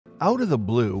Out of the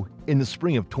blue, in the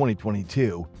spring of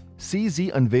 2022,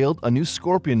 CZ unveiled a new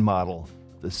Scorpion model,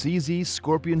 the CZ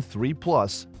Scorpion 3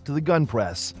 Plus, to the gun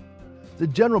press. The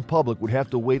general public would have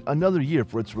to wait another year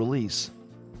for its release.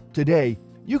 Today,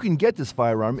 you can get this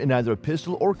firearm in either a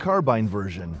pistol or carbine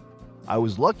version. I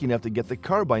was lucky enough to get the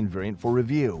carbine variant for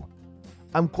review.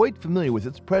 I'm quite familiar with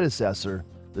its predecessor,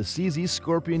 the CZ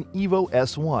Scorpion EVO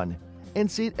S1,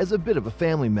 and see it as a bit of a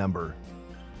family member.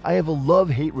 I have a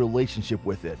love-hate relationship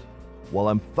with it. While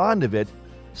I'm fond of it,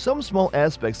 some small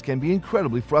aspects can be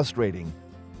incredibly frustrating.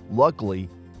 Luckily,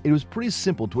 it was pretty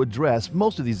simple to address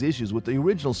most of these issues with the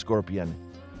original Scorpion.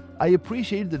 I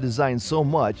appreciated the design so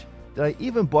much that I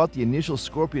even bought the initial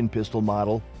Scorpion pistol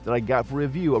model that I got for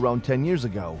review around 10 years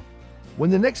ago. When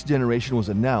the next generation was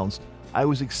announced, I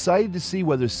was excited to see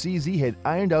whether CZ had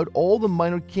ironed out all the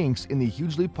minor kinks in the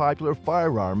hugely popular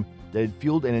firearm that had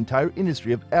fueled an entire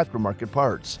industry of aftermarket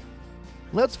parts.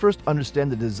 Let's first understand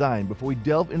the design before we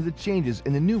delve into the changes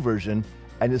in the new version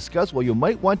and discuss why you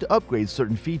might want to upgrade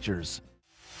certain features.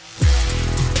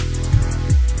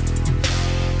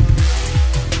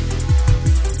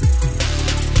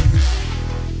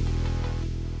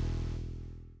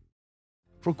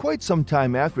 For quite some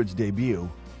time after its debut,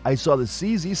 I saw the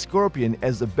CZ Scorpion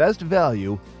as the best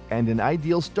value and an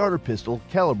ideal starter pistol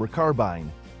caliber carbine.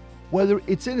 Whether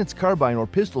it's in its carbine or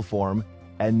pistol form,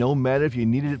 and no matter if you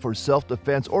needed it for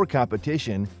self-defense or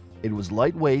competition, it was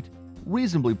lightweight,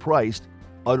 reasonably priced,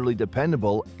 utterly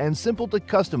dependable, and simple to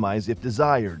customize if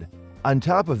desired. On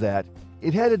top of that,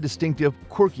 it had a distinctive,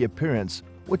 quirky appearance,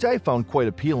 which I found quite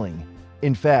appealing.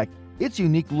 In fact, its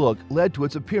unique look led to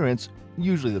its appearance,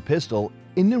 usually the pistol,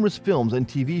 in numerous films and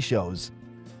TV shows.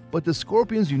 But the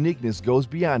Scorpion's uniqueness goes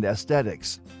beyond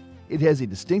aesthetics. It has a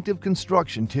distinctive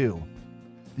construction too.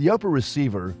 The upper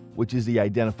receiver, which is the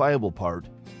identifiable part,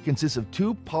 consists of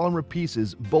two polymer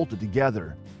pieces bolted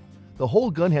together. The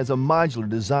whole gun has a modular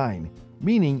design,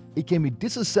 meaning it can be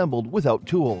disassembled without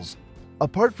tools.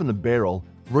 Apart from the barrel,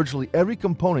 virtually every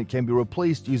component can be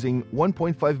replaced using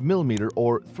 1.5mm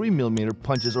or 3mm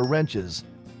punches or wrenches.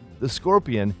 The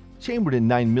Scorpion, chambered in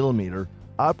 9mm,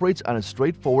 operates on a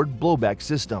straightforward blowback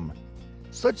system.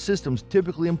 Such systems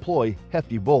typically employ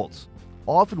hefty bolts,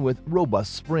 often with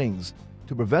robust springs,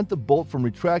 to prevent the bolt from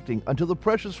retracting until the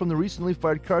pressures from the recently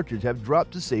fired cartridge have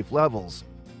dropped to safe levels.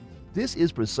 This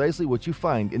is precisely what you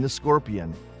find in the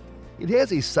Scorpion. It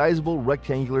has a sizable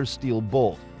rectangular steel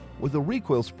bolt with a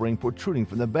recoil spring protruding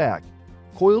from the back,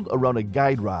 coiled around a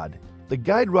guide rod. The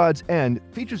guide rod's end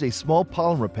features a small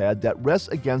polymer pad that rests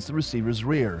against the receiver's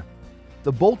rear.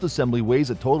 The bolt assembly weighs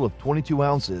a total of 22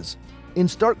 ounces, in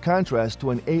stark contrast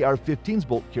to an AR-15's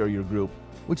bolt carrier group,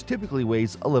 which typically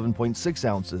weighs 11.6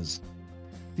 ounces.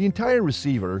 The entire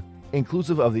receiver,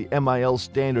 inclusive of the MIL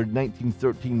standard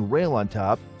 1913 rail on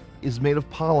top, is made of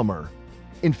polymer.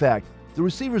 In fact, the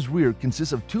receiver's rear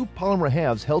consists of two polymer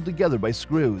halves held together by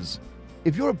screws.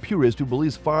 If you're a purist who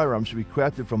believes firearms should be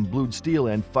crafted from blued steel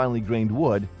and finely grained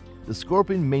wood, the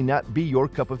Scorpion may not be your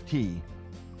cup of tea.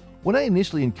 When I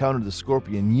initially encountered the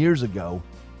Scorpion years ago,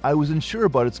 I was unsure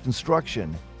about its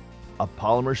construction. A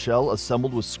polymer shell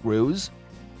assembled with screws?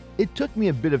 It took me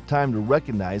a bit of time to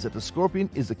recognize that the Scorpion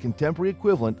is the contemporary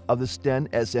equivalent of the Sten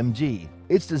SMG.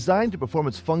 It's designed to perform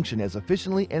its function as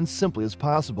efficiently and simply as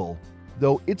possible,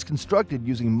 though it's constructed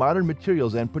using modern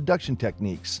materials and production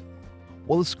techniques.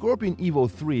 While the Scorpion EVO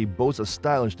 3 boasts a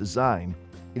stylish design,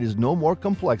 it is no more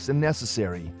complex than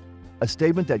necessary, a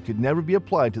statement that could never be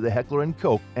applied to the Heckler &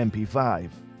 Koch MP5.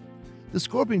 The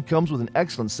Scorpion comes with an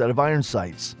excellent set of iron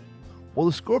sights. While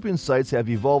the Scorpion sights have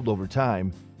evolved over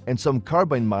time, and some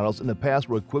carbine models in the past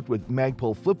were equipped with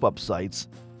Magpul flip-up sights,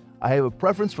 I have a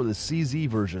preference for the CZ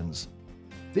versions.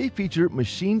 They feature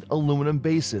machined aluminum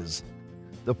bases.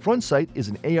 The front sight is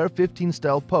an AR-15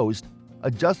 style post,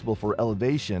 adjustable for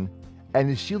elevation,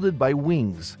 and is shielded by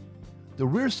wings. The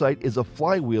rear sight is a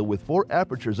flywheel with 4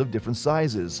 apertures of different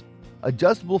sizes,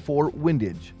 adjustable for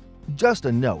windage. Just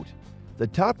a note, the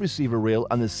top receiver rail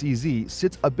on the CZ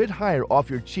sits a bit higher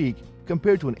off your cheek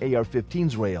compared to an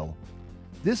AR-15's rail.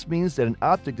 This means that an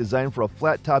optic designed for a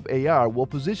flat-top AR will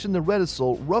position the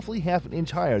reticule roughly half an inch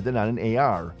higher than on an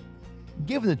AR.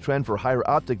 Given the trend for higher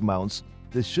optic mounts,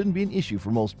 this shouldn't be an issue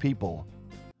for most people.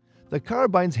 The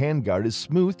carbine's handguard is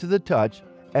smooth to the touch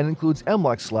and includes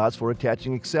M-lock slots for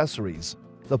attaching accessories.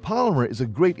 The polymer is a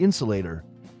great insulator,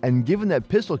 and given that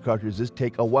pistol cartridges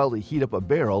take a while to heat up a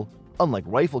barrel, unlike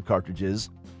rifle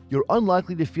cartridges, you're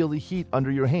unlikely to feel the heat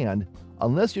under your hand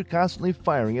unless you're constantly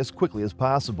firing as quickly as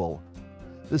possible.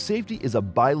 The safety is a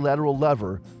bilateral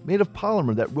lever made of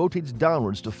polymer that rotates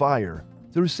downwards to fire.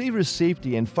 The receiver's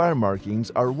safety and fire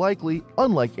markings are likely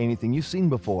unlike anything you've seen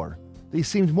before. They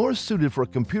seemed more suited for a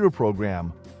computer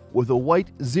program, with a white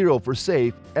 0 for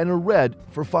safe and a red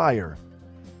for fire.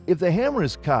 If the hammer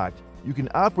is cocked, you can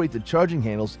operate the charging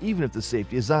handles even if the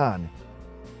safety is on.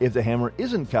 If the hammer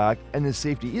isn't cocked and the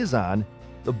safety is on,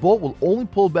 the bolt will only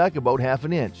pull back about ½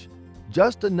 an inch,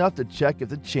 just enough to check if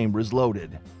the chamber is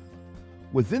loaded.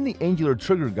 Within the angular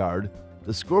trigger guard,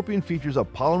 the Scorpion features a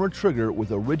polymer trigger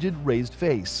with a rigid raised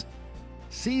face.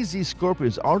 CZ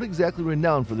Scorpions aren't exactly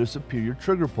renowned for their superior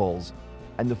trigger pulls,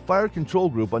 and the fire control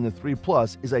group on the 3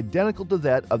 Plus is identical to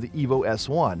that of the EVO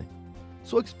S1,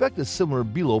 so expect a similar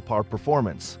below-par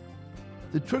performance.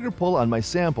 The trigger pull on my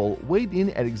sample weighed in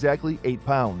at exactly 8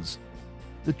 pounds.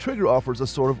 The trigger offers a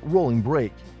sort of rolling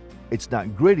brake. It's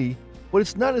not gritty, but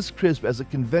it's not as crisp as a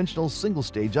conventional single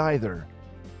stage either.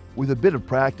 With a bit of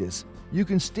practice, you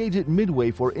can stage it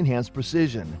midway for enhanced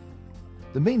precision.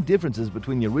 The main differences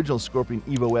between the original Scorpion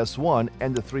EVO S1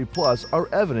 and the 3 Plus are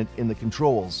evident in the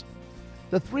controls.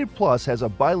 The 3 Plus has a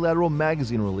bilateral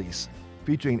magazine release,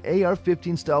 featuring an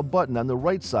AR-15 style button on the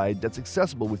right side that's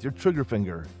accessible with your trigger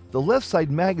finger. The left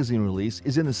side magazine release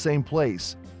is in the same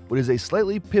place, but is a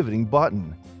slightly pivoting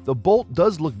button. The bolt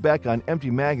does look back on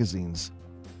empty magazines.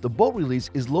 The bolt release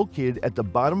is located at the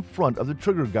bottom front of the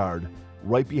trigger guard,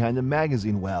 right behind the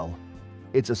magazine well.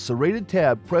 It's a serrated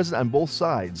tab present on both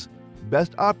sides,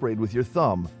 best operated with your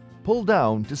thumb, pull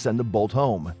down to send the bolt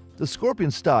home. The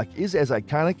Scorpion stock is as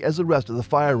iconic as the rest of the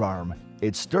firearm.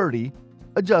 It's sturdy,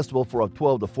 adjustable for a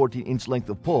 12 to 14 inch length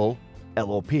of pull,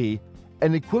 LOP,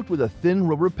 and equipped with a thin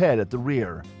rubber pad at the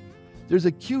rear. There's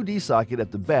a QD socket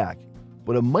at the back,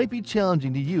 but it might be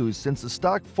challenging to use since the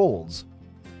stock folds.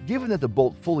 Given that the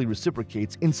bolt fully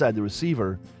reciprocates inside the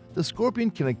receiver, the Scorpion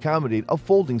can accommodate a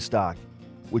folding stock,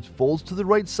 which folds to the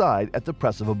right side at the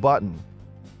press of a button.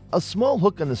 A small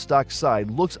hook on the stock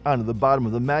side looks onto the bottom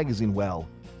of the magazine well,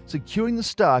 securing the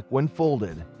stock when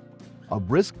folded. A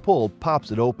brisk pull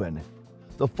pops it open.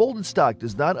 The folded stock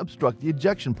does not obstruct the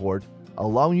ejection port,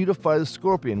 allowing you to fire the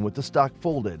Scorpion with the stock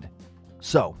folded.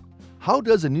 So, how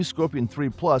does the new Scorpion 3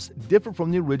 Plus differ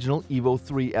from the original EVO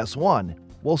 3 S1?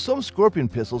 While some Scorpion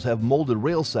pistols have molded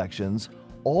rail sections,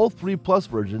 all 3 Plus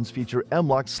versions feature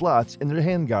M-LOK slots in their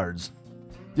handguards.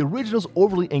 The original's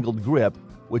overly angled grip,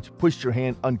 which pushed your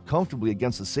hand uncomfortably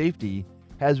against the safety,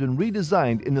 has been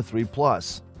redesigned in the 3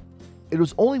 Plus. It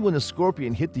was only when the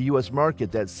Scorpion hit the US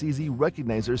market that CZ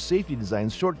recognized their safety design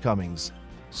shortcomings.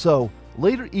 So,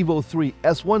 later EVO 3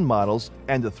 S1 models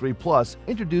and the 3 Plus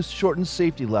introduced shortened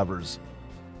safety levers.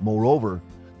 Moreover,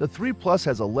 the 3 Plus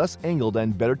has a less angled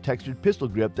and better textured pistol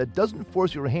grip that doesn't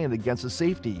force your hand against the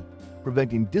safety,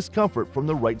 preventing discomfort from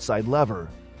the right side lever.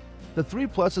 The 3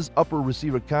 Plus's upper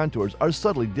receiver contours are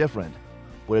subtly different,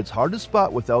 but it's hard to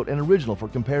spot without an original for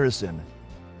comparison.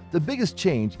 The biggest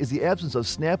change is the absence of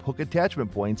snap hook attachment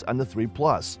points on the 3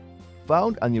 Plus,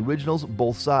 found on the original's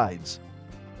both sides.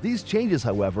 These changes,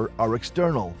 however, are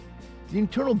external. The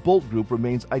internal bolt group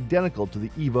remains identical to the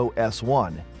EVO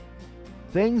S1.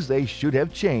 Things they should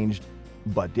have changed,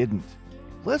 but didn't.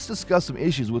 Let's discuss some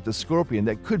issues with the Scorpion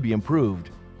that could be improved.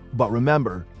 But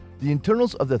remember, the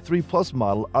internals of the 3 Plus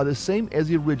model are the same as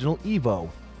the original EVO,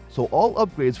 so all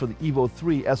upgrades for the EVO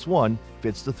 3 S1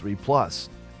 fits the 3 Plus.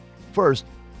 First,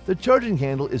 the charging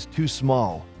handle is too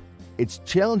small. It's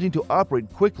challenging to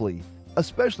operate quickly,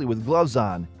 especially with gloves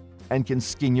on, and can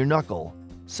skin your knuckle.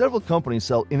 Several companies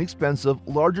sell inexpensive,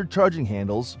 larger charging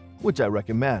handles, which I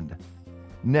recommend.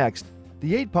 Next,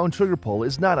 the 8-pound trigger pull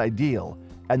is not ideal,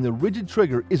 and the rigid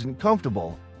trigger isn't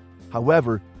comfortable.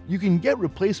 However, you can get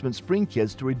replacement spring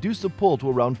kits to reduce the pull to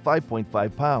around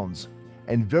 5.5 pounds,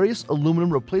 and various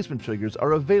aluminum replacement triggers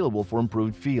are available for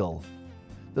improved feel.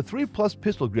 The 3 Plus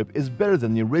pistol grip is better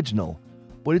than the original,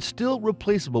 but it's still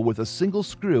replaceable with a single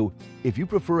screw if you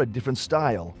prefer a different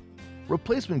style.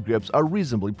 Replacement grips are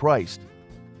reasonably priced.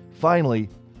 Finally,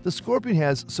 the Scorpion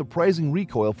has surprising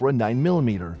recoil for a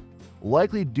 9mm,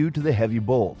 likely due to the heavy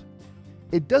bolt.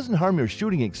 It doesn't harm your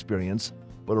shooting experience,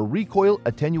 but a recoil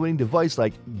attenuating device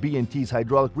like B&T's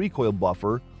hydraulic recoil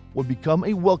buffer would become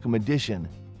a welcome addition,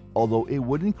 although it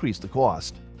would increase the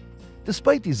cost.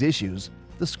 Despite these issues,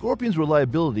 the Scorpion's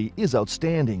reliability is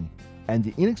outstanding, and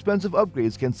the inexpensive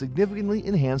upgrades can significantly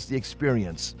enhance the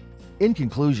experience. In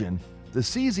conclusion, the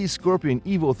CZ Scorpion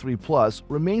EVO 3 Plus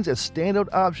remains a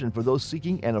standout option for those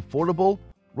seeking an affordable,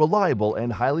 reliable,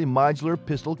 and highly modular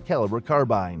pistol caliber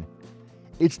carbine.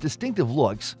 Its distinctive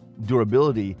looks,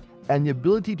 durability, and the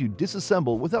ability to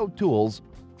disassemble without tools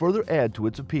further add to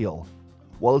its appeal.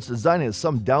 While its design has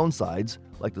some downsides,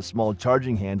 like the small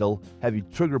charging handle, heavy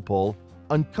trigger pull,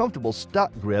 uncomfortable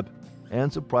stock grip,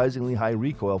 and surprisingly high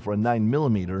recoil for a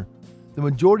 9mm, the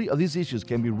majority of these issues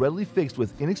can be readily fixed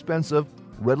with inexpensive,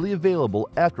 readily available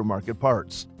aftermarket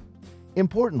parts.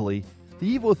 Importantly,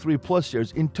 the EVO 3 Plus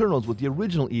shares internals with the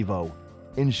original EVO,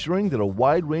 ensuring that a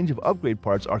wide range of upgrade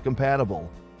parts are compatible.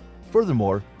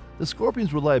 Furthermore, the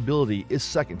Scorpion's reliability is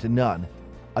second to none,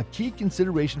 a key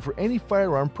consideration for any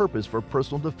firearm purpose for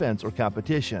personal defense or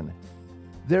competition.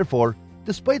 Therefore,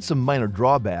 despite some minor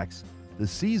drawbacks, the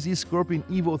CZ Scorpion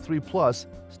EVO 3 Plus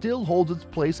still holds its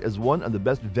place as one of the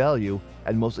best value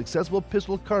and most accessible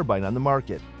pistol carbine on the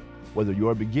market, whether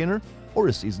you're a beginner or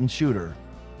a seasoned shooter.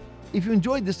 If you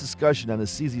enjoyed this discussion on the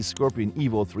CZ Scorpion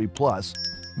EVO 3 Plus,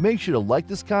 make sure to like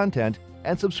this content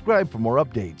and subscribe for more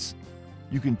updates.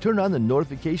 You can turn on the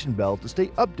notification bell to stay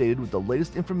updated with the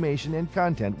latest information and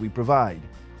content we provide.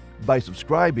 By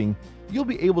subscribing, you'll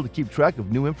be able to keep track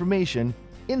of new information,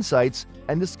 insights,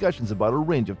 and discussions about a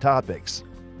range of topics.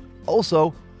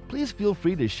 Also, please feel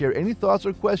free to share any thoughts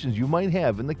or questions you might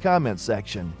have in the comments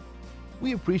section.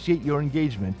 We appreciate your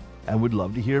engagement and would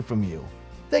love to hear from you.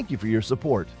 Thank you for your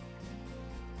support.